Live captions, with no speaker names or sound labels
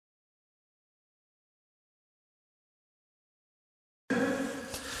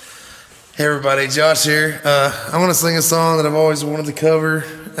Hey everybody, Josh here. I'm going to sing a song that I've always wanted to cover.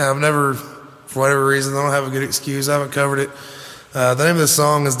 I've never, for whatever reason, I don't have a good excuse, I haven't covered it. The name of the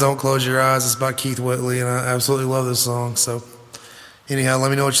song is Don't Close Your Eyes. It's by Keith Whitley, and I absolutely love this song. So anyhow,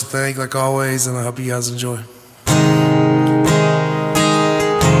 let me know what you think, like always, and I hope you guys enjoy.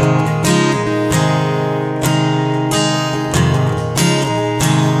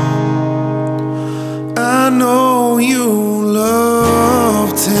 I know you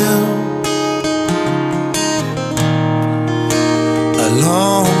loved him a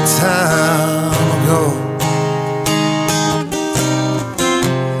long time ago.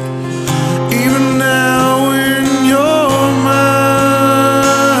 Even now in your mind,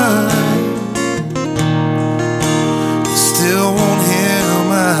 you still want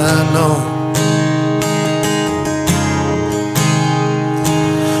him, I know.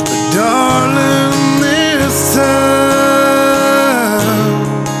 But darling, this time,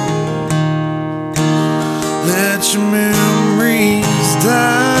 let your memories die.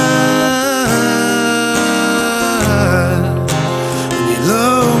 And you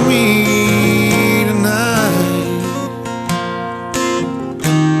love me tonight.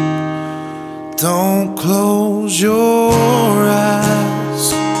 Don't close your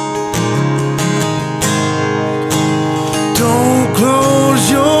eyes. Don't close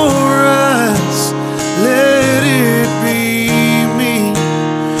your eyes. Let it be me.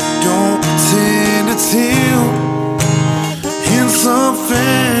 Don't pretend it's him in some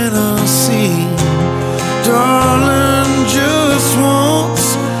fantasy. Darling, just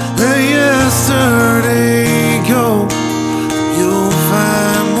once let yesterday go. You'll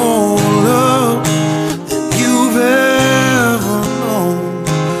find more love than you've ever known.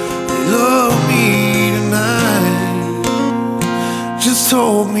 You love me tonight. Just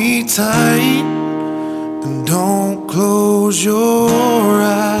hold me tight and don't close your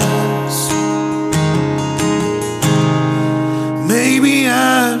eyes. Maybe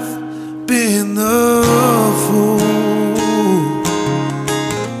I've been the fool,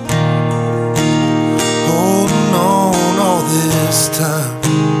 holding on all this time,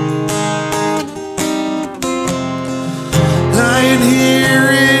 lying here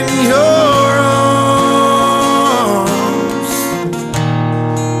in your arms,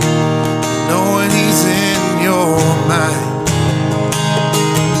 knowing he's in your mind.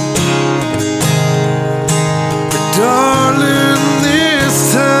 But darling, this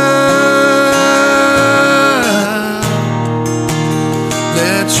time,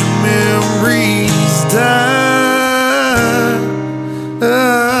 let your memories die.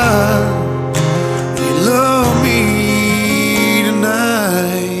 You love me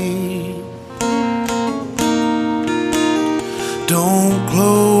tonight. Don't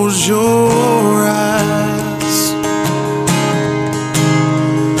close your eyes.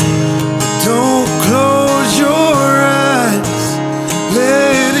 Don't close your eyes.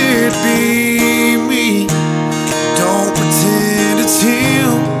 Let it be me. Don't pretend it's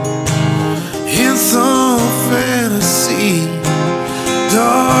him in some fantasy.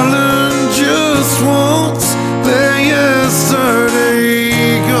 Darling, just once let yesterday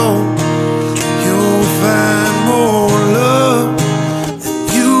go. You'll find more love than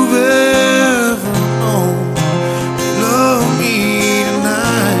you've ever known. You love me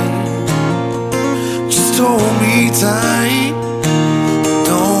tonight. Just hold me tight.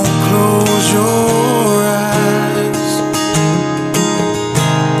 Don't close your eyes.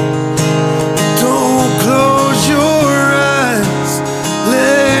 Don't close your eyes.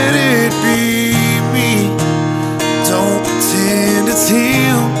 Let it be me. Don't pretend it's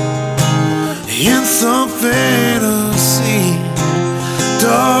him in some fantasy.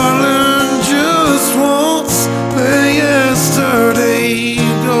 Darling, just once let yesterday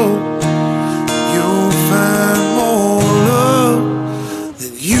go. You'll find more love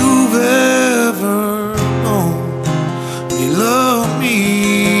than you've ever known. You love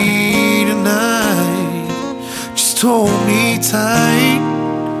me tonight. Just hold me tight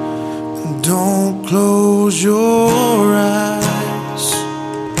and don't close your eyes.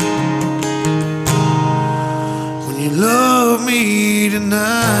 When you love me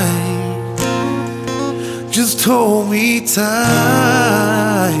tonight, just hold me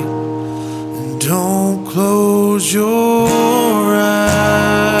tight and don't close your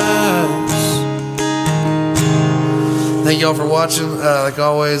eyes. Thank y'all for watching. Like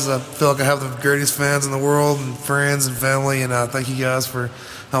always, I feel like I have the greatest fans in the world, and friends and family, and thank you guys for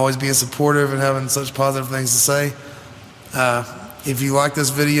always being supportive and having such positive things to say. If you like this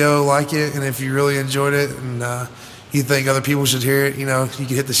video, like it, and if you really enjoyed it and you think other people should hear it, you know, you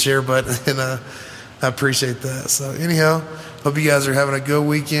can hit the share button and I appreciate that. So anyhow, hope you guys are having a good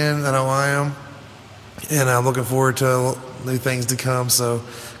weekend. I know I am. And I'm looking forward to new things to come. So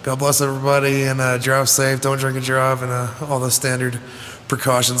God bless everybody, and drive safe. Don't drink and drive, and all the standard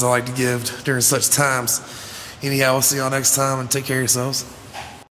precautions I like to give during such times. Anyhow, we'll see y'all next time, and take care of yourselves.